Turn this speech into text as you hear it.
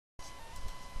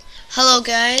Hello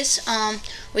guys,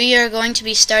 we are going to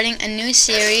be starting a new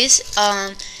series.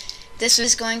 This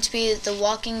is going to be the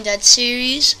Walking Dead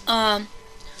series.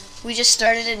 We just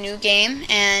started a new game,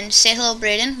 and say hello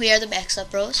Brayden, we are the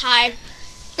BackSlapBros. Hi.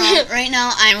 Right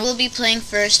now I will be playing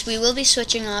first. We will be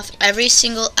switching off every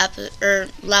single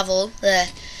level,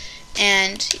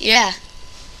 and yeah.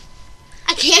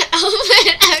 I can't open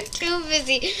it, I'm too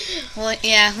busy. Well,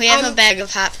 yeah, we have a bag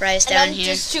of hot fries down I'm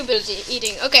here. just too busy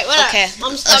eating. Okay, whatever. Okay,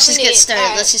 I'm let's just get started.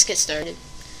 Right. Let's just get started.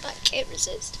 I can't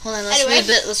resist. Hold on, let's read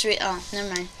it. Let's read. Oh, never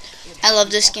mind. I love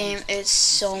this game. It's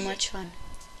so much fun.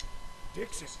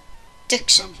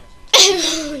 Dixon.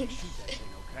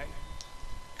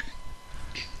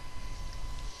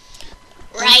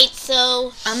 Right,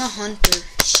 so I'm a hunter.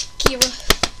 Shakira.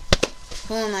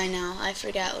 Who am I now? I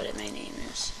forgot what my name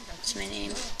is. What's my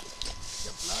name?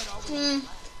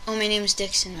 Oh, my name is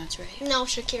Dixon. That's right. No,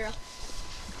 Shakira.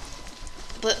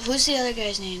 But who's the other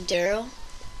guy's name? Daryl?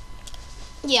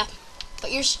 Yeah,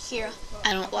 but you're Shakira.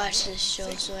 I don't watch this show,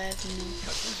 so I have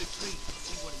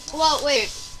no. Well,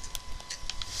 wait.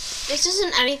 This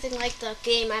isn't anything like the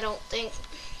game, I don't think.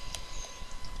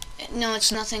 No,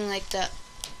 it's nothing like that.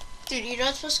 Dude, you're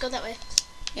not supposed to go that way.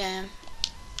 Yeah, I am.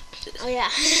 Oh, yeah.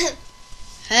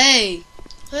 Hey!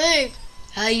 Hey!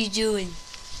 How you doing?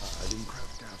 I didn't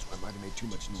crouch down, so I might have made too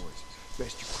much noise.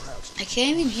 Best you crouch. I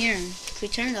can't even hear him. Can we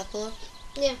turn it up a little?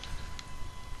 Yeah.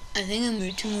 I think I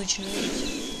made too much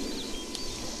noise.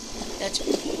 That's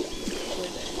way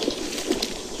better.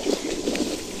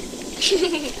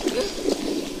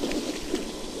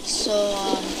 So,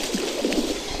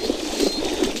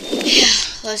 yeah,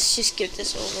 let's just get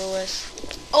this over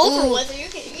with. Over with? You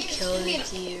can Kill the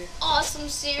deer. Awesome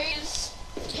series.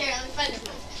 Here, let me find it.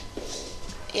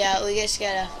 Yeah, we just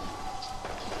gotta.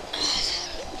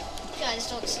 You guys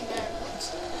don't see better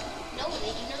ones. No,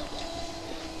 they do not.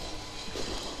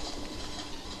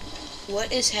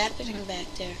 What is happening back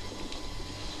there?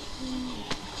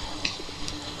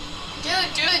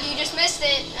 Dude, you just missed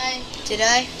it. Did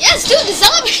I? Yes, dude, the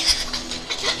zombie!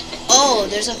 Oh,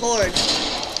 there's a horde.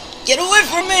 Get away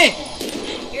from me!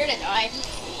 You're gonna die.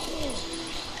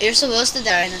 You're supposed to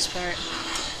die in this part.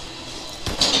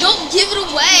 Don't give it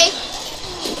away!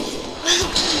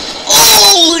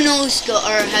 Oh, no,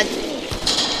 or head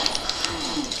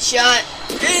shot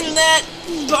in that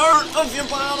part of your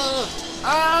body.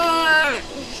 Ah!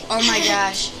 Oh my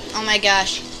gosh. Oh my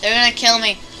gosh. They're gonna kill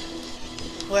me.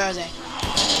 Where are they?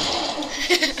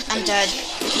 I'm dead.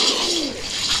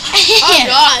 Oh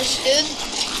gosh, dude.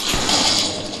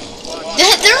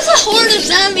 There was a horde of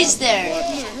zombies there.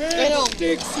 I know.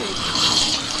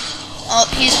 Oh,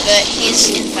 he's bit. He's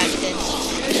infected.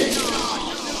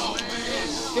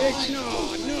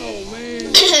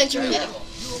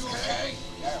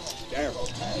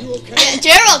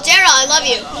 Daryl, I love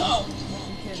you.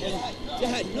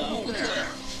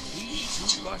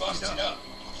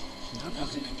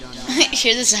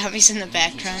 Hear the zombies in the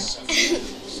background.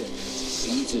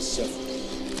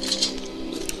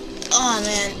 Oh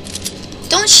man.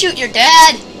 Don't shoot your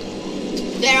dad!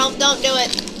 Daryl, don't do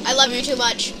it. I love you too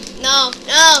much. No.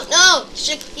 No.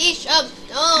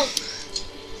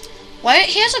 Why?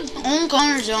 He has a own gun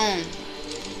on his own.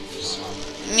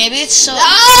 Maybe it's so... No!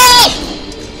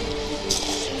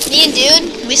 Me,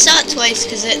 dude. We saw it twice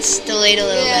because it's delayed a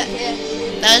little bit. Yeah.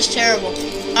 That was terrible.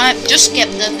 Alright, just skip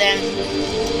them then.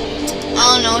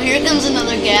 Oh no, here comes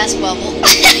another gas bubble.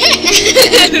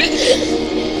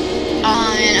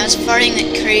 Oh man, I was farting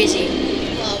like crazy.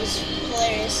 Well, it was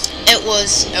hilarious. It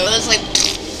was like...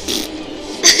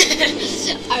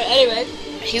 Alright, anyway.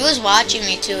 He was watching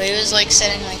me too. He was like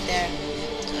sitting like there.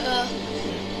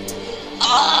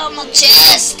 Oh, my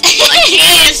chest! My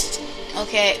chest!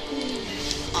 Okay.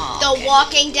 Oh, The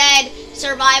Walking Dead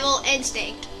survival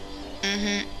instinct.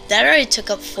 That already took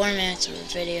up 4 minutes of a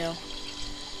video.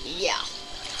 Yeah.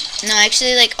 No,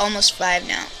 actually like almost 5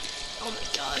 now. Oh my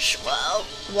gosh, wow.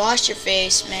 Wash your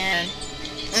face, man.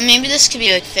 Well, maybe this could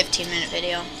be like 15-minute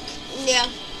video. Yeah.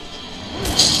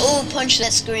 Oh, punch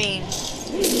that screen.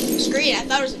 Screen, I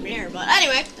thought it was a mirror, but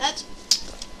anyway, that's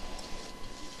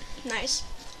nice.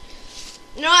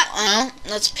 You know what? Well,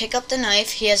 let's pick up the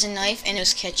knife. He has a knife in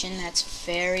his kitchen. That's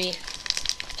very...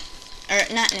 Or,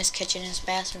 not in his kitchen, in his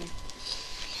bathroom.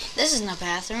 This isn't a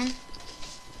bathroom.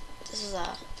 This is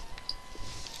a...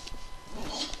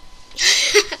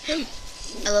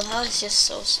 I love how it's just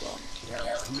so slow.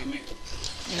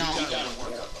 No.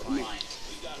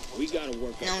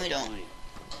 No, we don't.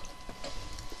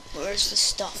 Where's the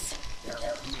stuff?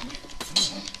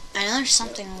 I know there's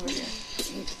something over here.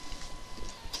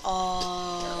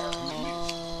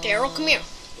 Daryl, come here.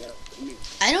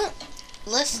 I don't...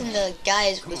 listen to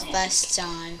guys with vests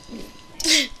on.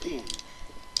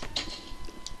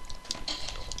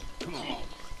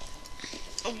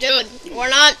 Dude, we're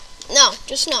not. No,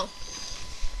 just no.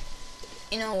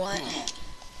 You know what?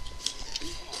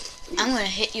 I'm gonna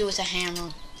hit you with a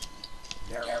hammer.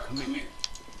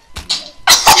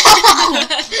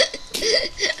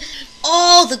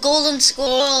 Oh, the Golden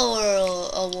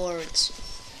Squirrel Awards.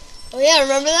 Oh yeah,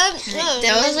 remember that?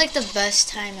 That was like the best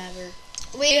time ever.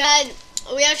 We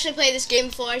actually played this game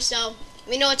before, so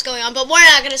we know what's going on, but we're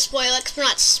not gonna spoil it because we're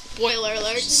not spoiler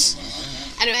alerts.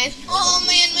 Anyway. Oh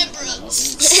man, my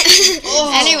bros.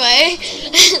 Anyway.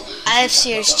 I have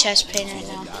serious chest pain right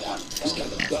now.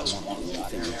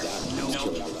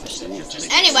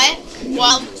 Anyway,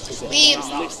 well, we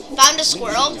found a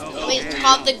squirrel. We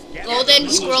called the Golden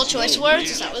Squirrel Choice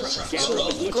Awards. Is that what it's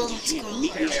called? Golden Squirrel.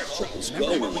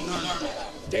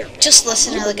 Just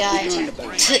listen to the guy.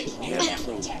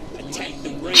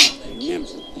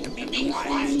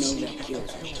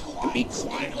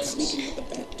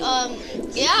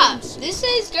 Yeah, this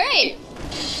is great.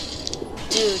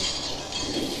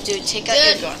 Dude, take out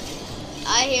your gun.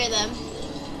 I hear them.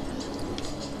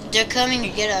 They're coming to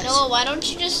get us. No, why don't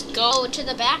you just go to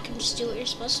the back and just do what you're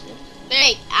supposed to do?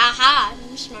 There, aha,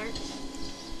 I'm smart.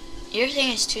 Your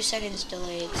thing is 2 seconds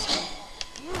delayed. So.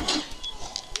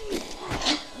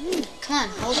 Come on,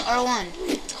 hold R1.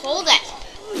 Hold it.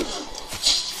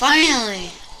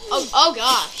 Finally. Oh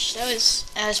gosh, that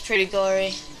was pretty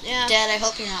gory. yeah. Dad, I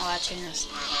hope you're not watching this.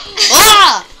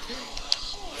 Ah!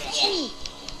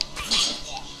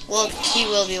 Well, he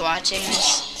will be watching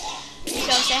this. So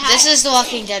say hi. This is The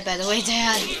Walking Dead, by the way,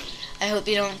 Dad. I hope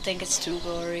you don't think it's too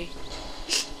gory.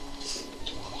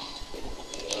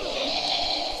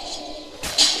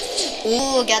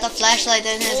 Ooh, got the flashlight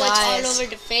in his it's eyes. all over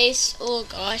the face. Oh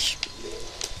gosh.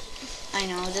 I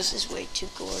know, this is way too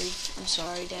gory. I'm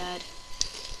sorry, Dad.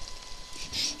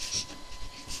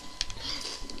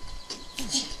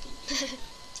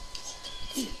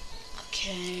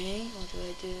 Okay, what do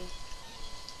I do?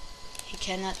 He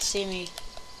cannot see me.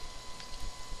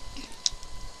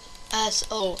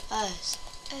 SOS.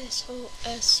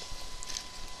 SOS.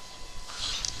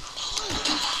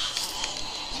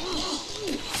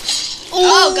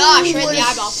 Oh gosh, right in the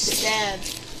eyeball. Stab.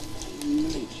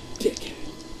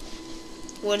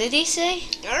 What did he say?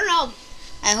 I don't know.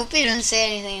 I hope he didn't say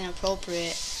anything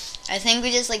inappropriate. I think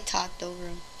we just like talked over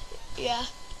him. Yeah,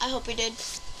 I hope he did.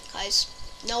 Guys,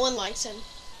 no one likes him.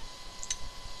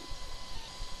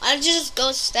 Why don't you just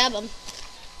go stab him?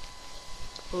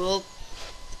 Oh,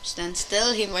 stand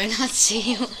still, he might not see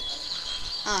you.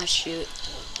 Oh shoot.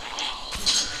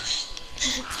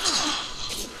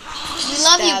 We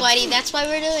love you, buddy. That's why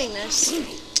we're doing this.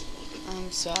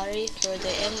 I'm sorry for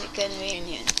the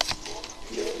inconvenience.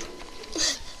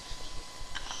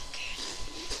 Okay.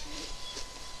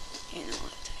 You know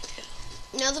what I do.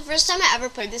 You know, the first time I ever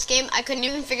played this game, I couldn't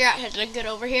even figure out how to get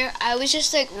over here. I was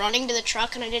just like running to the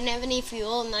truck and I didn't have any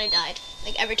fuel and then I died.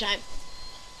 Like every time.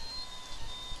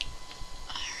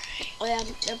 Alright. Oh yeah,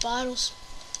 they're bottles.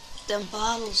 Them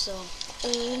bottles though.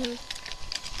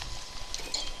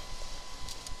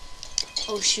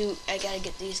 Oh shoot, I gotta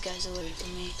get these guys away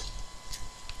from me.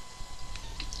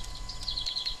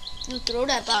 You throw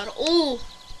that bottle. Oh,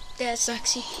 that's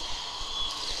sexy.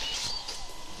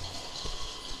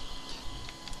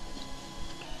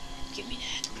 Give me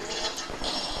that.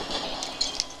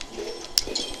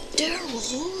 Daryl,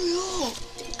 hurry up.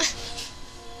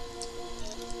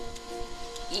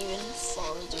 Even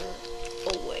farther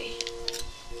away.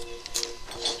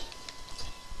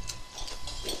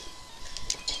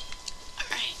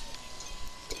 Alright.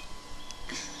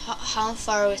 How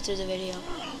far are we through the video?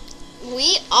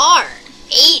 We are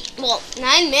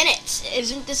 9 minutes.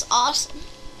 Isn't this awesome?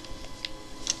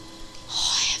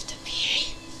 Oh, I have to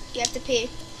pee. You have to pee.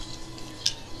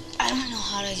 I don't know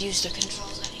how to use the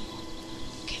controls anymore.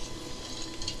 Okay.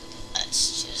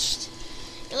 Let's just...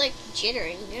 You're like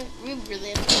jittering. You really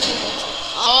have to pee.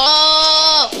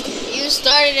 Oh! You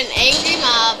started an angry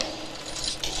mob.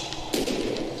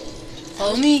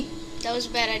 Follow me. That was a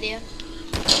bad idea.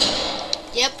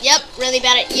 Yep. Really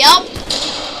bad idea.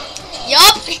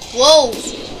 Yup. Whoa.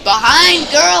 Behind,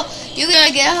 girl. You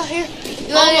gotta get out here.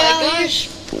 You gotta get out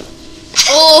here.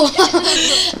 Oh.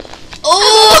 Oh.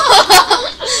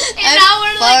 And now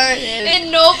we're like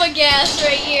in Nova Gas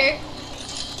right here.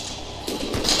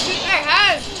 Shoot my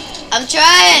head. I'm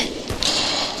trying.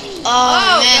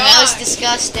 Oh man, God. that was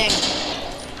disgusting.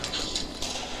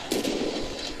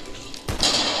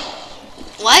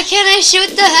 Why can't I shoot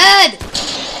the head?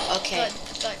 Okay.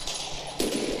 Good.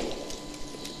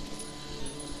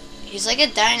 He's like a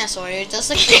dinosaur. He does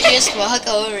the creepiest walk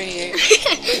over here.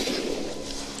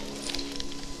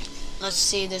 Let's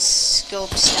see this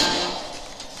scope style.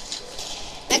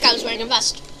 That guy was wearing a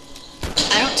vest.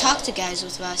 I don't talk to guys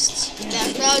with vests.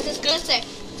 That's what I was just gonna say.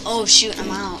 Oh shoot, I'm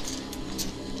out.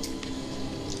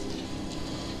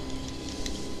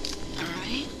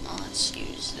 Alright, well, let's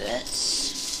use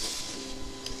this.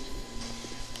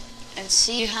 And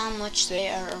see how much they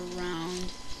are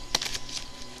around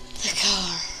the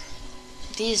car.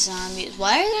 These zombies.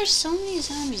 Why are there so many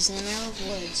zombies in the middle of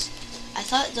woods? I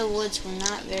thought the woods were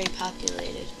not very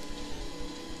populated.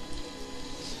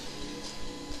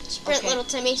 Sprint, Okay. little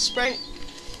Timmy, sprint.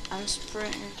 I'm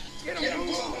sprinting.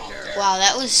 Wow,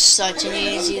 that was such an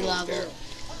easy level.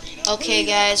 Okay,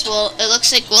 guys, well, it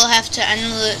looks like we'll have to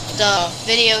end the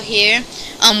video here.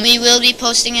 We will be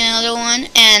posting another one,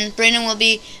 and Brandon will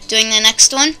be doing the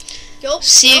next one. Yup.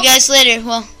 See you guys later.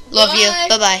 Well, love you.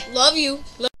 Bye-bye. Love you.